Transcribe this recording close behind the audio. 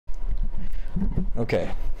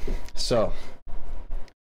Okay, so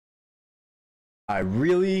I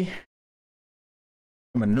really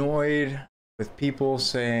am annoyed with people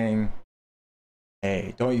saying,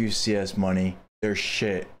 hey, don't use CS money, they're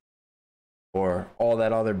shit, or all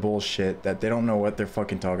that other bullshit that they don't know what they're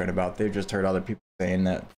fucking talking about. They've just heard other people saying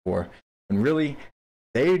that before, and really,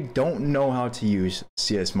 they don't know how to use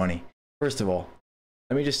CS money. First of all,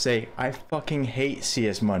 let me just say, I fucking hate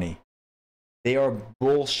CS money. They are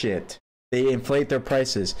bullshit. They inflate their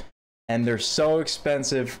prices, and they're so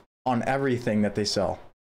expensive on everything that they sell.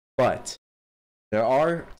 But there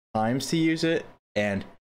are times to use it, and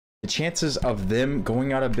the chances of them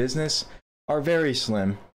going out of business are very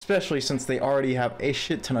slim, especially since they already have a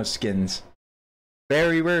shit ton of skins,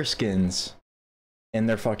 very rare skins, in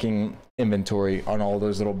their fucking inventory on all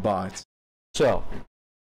those little bots. So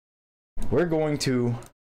we're going to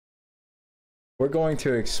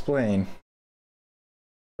explain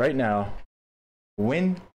right now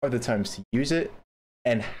when are the times to use it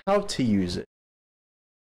and how to use it.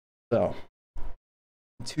 So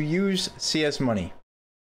to use CS money,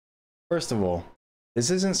 first of all, this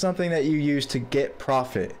isn't something that you use to get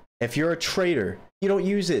profit. If you're a trader, you don't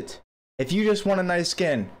use it. If you just want a nice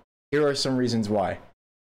skin, here are some reasons why.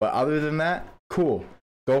 But other than that, cool.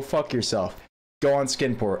 Go fuck yourself. Go on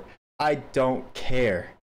Skinport. I don't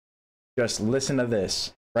care. Just listen to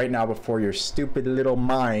this right now before your stupid little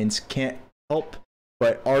minds can't help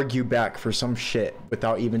but argue back for some shit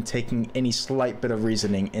without even taking any slight bit of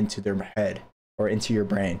reasoning into their head or into your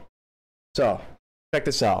brain. So, check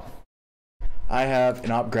this out. I have an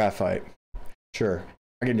op graphite. Sure,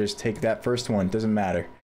 I can just take that first one, doesn't matter.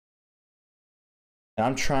 And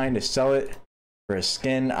I'm trying to sell it for a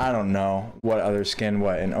skin. I don't know what other skin,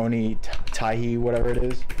 what, an Oni Taihi, whatever it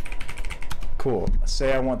is. Cool, let's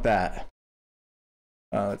say I want that.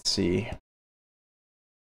 Let's see.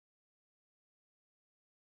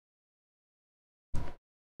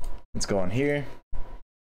 Let's go on here.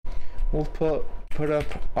 We'll put up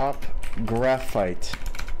op graphite.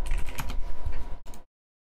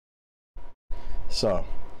 So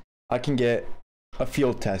I can get a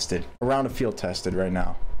field tested, around a field tested right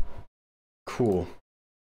now. Cool.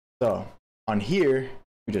 So on here,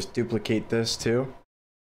 we just duplicate this too.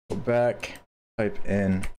 Go back, type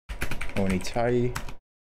in Onitai,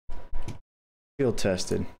 field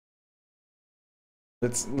tested.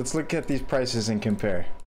 Let's look at these prices and compare.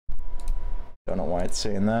 Don't know why it's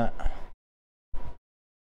saying that.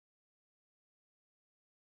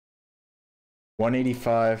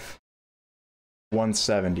 185,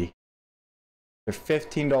 170. They're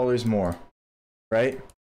 $15 more, right?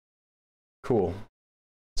 Cool.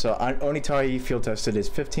 So Onitai field tested is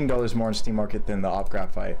 $15 more on Steam Market than the op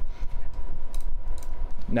graphite.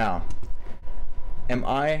 Now, am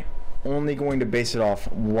I only going to base it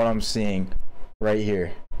off what I'm seeing right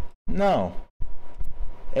here? No.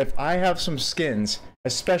 If I have some skins,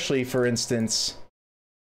 especially for instance,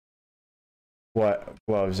 what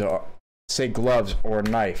gloves are, say gloves or a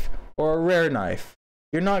knife or a rare knife,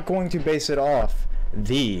 you're not going to base it off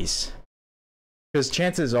these, because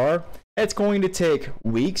chances are it's going to take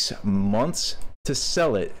weeks, months to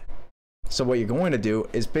sell it. So what you're going to do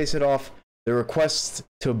is base it off the requests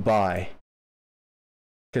to buy,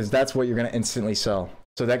 because that's what you're going to instantly sell.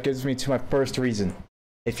 So that gives me to my first reason.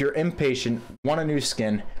 If you're impatient, want a new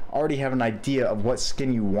skin, already have an idea of what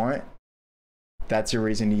skin you want, that's your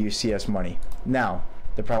reason to use CS money. Now,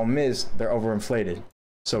 the problem is they're overinflated.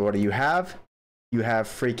 So what do you have? You have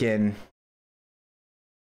freaking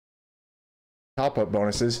top-up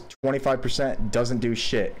bonuses. 25% doesn't do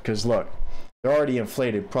shit, because look, they're already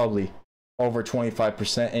inflated probably over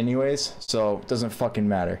 25% anyways, so it doesn't fucking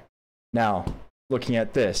matter. Now, looking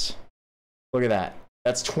at this, look at that.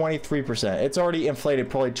 That's 23%. It's already inflated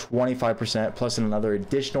probably 25% plus another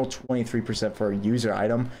additional 23% for a user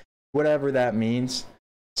item, whatever that means.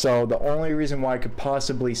 So the only reason why I could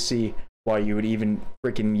possibly see why you would even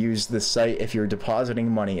freaking use this site if you're depositing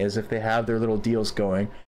money is if they have their little deals going,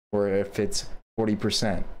 or if it's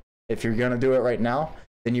 40%. If you're gonna do it right now,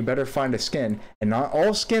 then you better find a skin. And not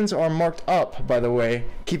all skins are marked up, by the way.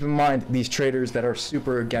 Keep in mind, these traders that are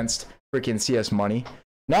super against freaking CS money,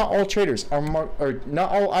 not all traders are marked, or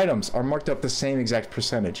not all items are marked up the same exact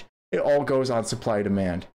percentage. It all goes on supply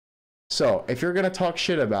demand. So if you're gonna talk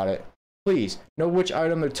shit about it, please know which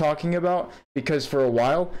item they're talking about, because for a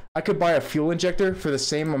while I could buy a fuel injector for the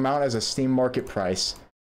same amount as a Steam Market price,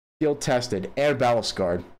 field tested and ballast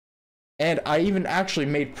guard, and I even actually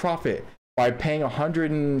made profit by paying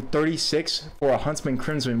 136 for a Huntsman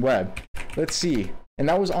Crimson Web. Let's see, and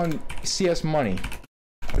that was on CS money.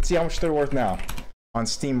 Let's see how much they're worth now on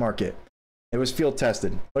Steam Market. It was field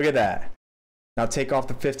tested. Look at that. Now take off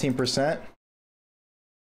the 15%.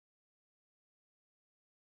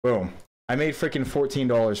 Boom. I made freaking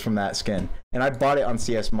 $14 from that skin, and I bought it on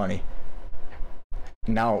CS.MONEY.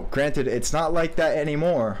 Now, granted, it's not like that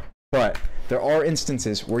anymore, but there are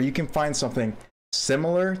instances where you can find something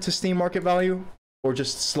similar to Steam market value or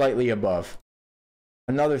just slightly above.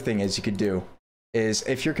 Another thing is you could do is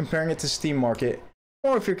if you're comparing it to Steam market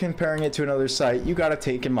or if you're comparing it to another site, you got to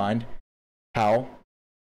take in mind how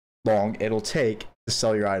long it'll take to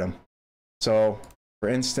sell your item. So, for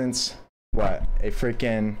instance, what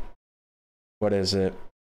is it?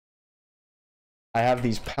 I have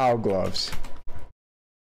these POW gloves.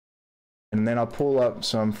 And then I'll pull up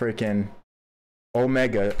some freaking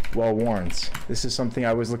Omega well-worns. This is something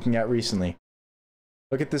I was looking at recently.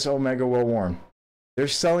 Look at this Omega well-worn. They're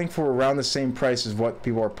selling for around the same price as what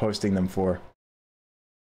people are posting them for.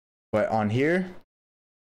 But on here,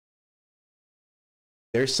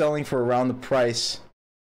 they're selling for around the price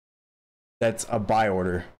that's a buy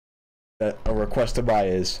order, that a request to buy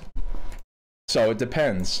is. So it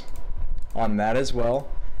depends on that as well.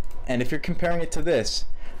 And if you're comparing it to this,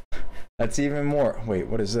 that's even more. Wait,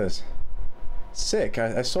 what is this? Sick.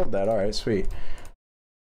 I sold that. All right, sweet.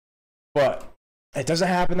 But it doesn't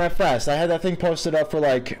happen that fast. I had that thing posted up for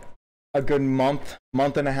like a good month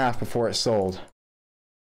and a half before it sold.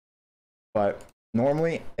 But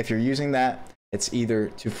normally, if you're using that, it's either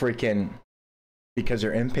to freaking, because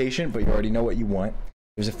you're impatient, but you already know what you want.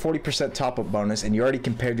 There's a 40% top-up bonus, and you already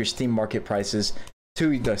compared your Steam market prices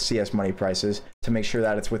to the CS.MONEY prices to make sure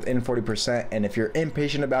that it's within 40%. And if you're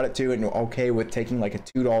impatient about it too, and you're okay with taking like a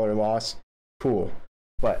 $2 loss, cool.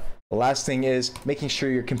 But the last thing is making sure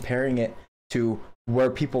you're comparing it to where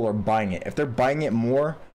people are buying it. If they're buying it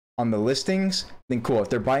more on the listings, then cool. If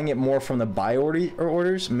they're buying it more from the buy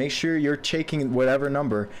orders, make sure you're checking whatever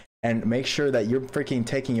number and make sure that you're freaking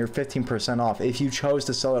taking your 15% off if you chose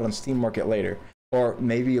to sell it on Steam market later. Or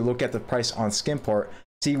maybe you look at the price on Skimport,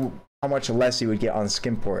 see how much less you would get on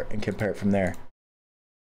Skimport and compare it from there.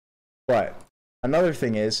 But another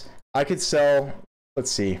thing is, I could sell,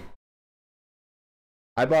 let's see,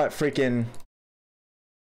 I bought freaking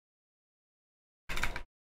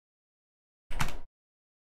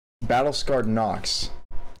Battle Scarred Nox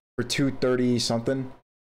for $230 something.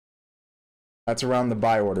 That's around the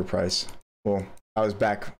buy order price. Well, I was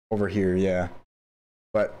back over here, yeah.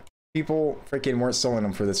 But people freaking weren't selling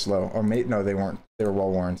them for this low. Or no, they weren't. They were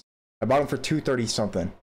well worn. I bought them for $230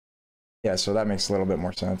 something. Yeah, so that makes a little bit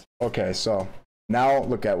more sense. Okay, so now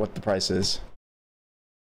look at what the price is.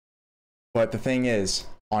 But the thing is,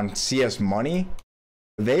 on CS.MONEY,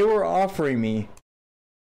 they were offering me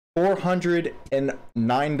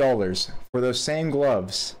 $409 for those same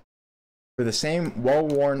gloves, for the same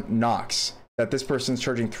well-worn Nox that this person's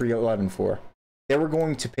charging $311 for. They were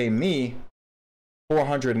going to pay me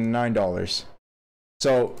 $409.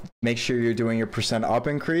 So make sure you're doing your percent up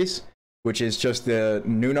increase, which is just the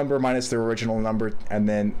new number minus the original number, and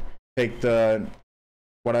then take the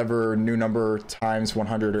whatever new number times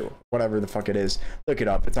 100 or whatever the fuck it is. Look it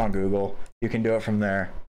up. It's on Google. You can do it from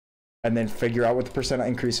there. And then figure out what the percent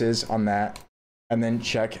increase is on that. And then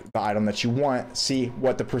check the item that you want. See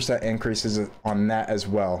what the percent increase is on that as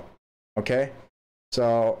well. Okay?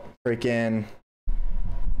 So, freaking,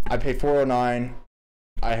 I paid $409.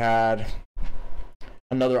 I had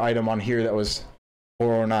another item on here that was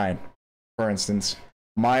 $409, for instance.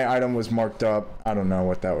 My item was marked up. I don't know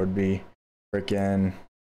what that would be. Freaking,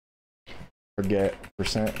 forget,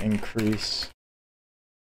 percent increase.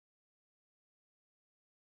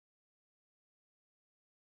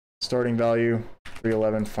 Starting value,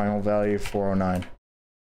 311, final value, 409.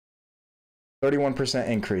 31%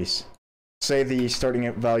 increase. Say the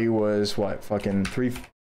starting value was what? Fucking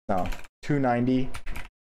 290.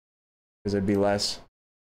 Because it'd be less.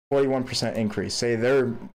 41% increase. Say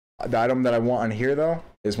the item that I want on here though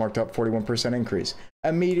is marked up 41% increase.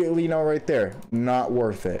 Immediately know right there, not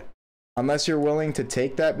worth it. Unless you're willing to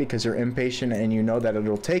take that because you're impatient and you know that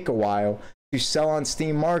it'll take a while to sell on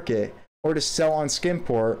Steam Market or to sell on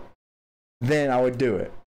Skimport, then I would do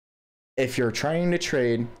it. If you're trying to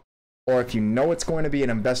trade, or if you know it's going to be an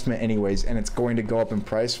investment anyways and it's going to go up in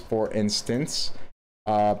price, for instance,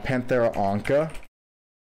 Panthera Anka,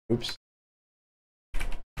 oops,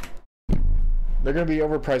 they're going to be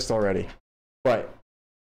overpriced already. But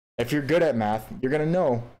if you're good at math, you're going to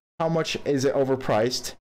know how much is it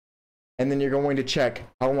overpriced, and then you're going to check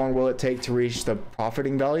how long will it take to reach the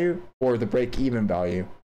profiting value or the break-even value.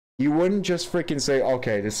 You wouldn't just freaking say,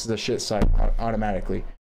 okay, this is a shit site automatically.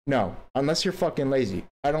 No, unless you're fucking lazy.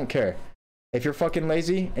 I don't care. If you're fucking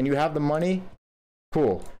lazy and you have the money,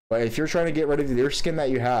 cool. But if you're trying to get rid of your skin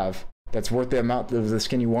that you have that's worth the amount of the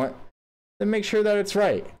skin you want, then make sure that it's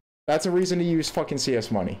right. That's a reason to use fucking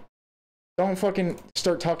CS.MONEY. Don't fucking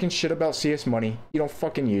start talking shit about CS.MONEY. You don't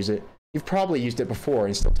fucking use it. You've probably used it before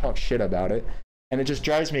and still talk shit about it. And it just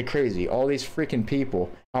drives me crazy. All these freaking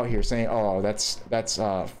people out here saying, oh, that's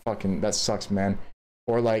fucking, that sucks, man.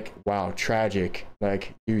 Or like, wow, tragic,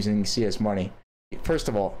 like using CS.MONEY. First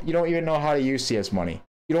of all, you don't even know how to use CS.MONEY.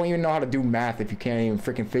 You don't even know how to do math if you can't even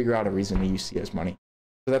freaking figure out a reason to use CS.MONEY.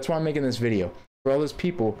 So that's why I'm making this video. For all those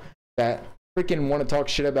people that freaking want to talk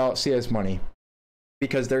shit about CS.MONEY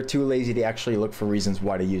because they're too lazy to actually look for reasons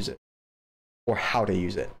why to use it or how to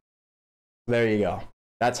use it. There you go.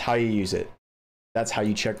 That's how you use it. That's how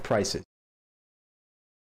you check prices.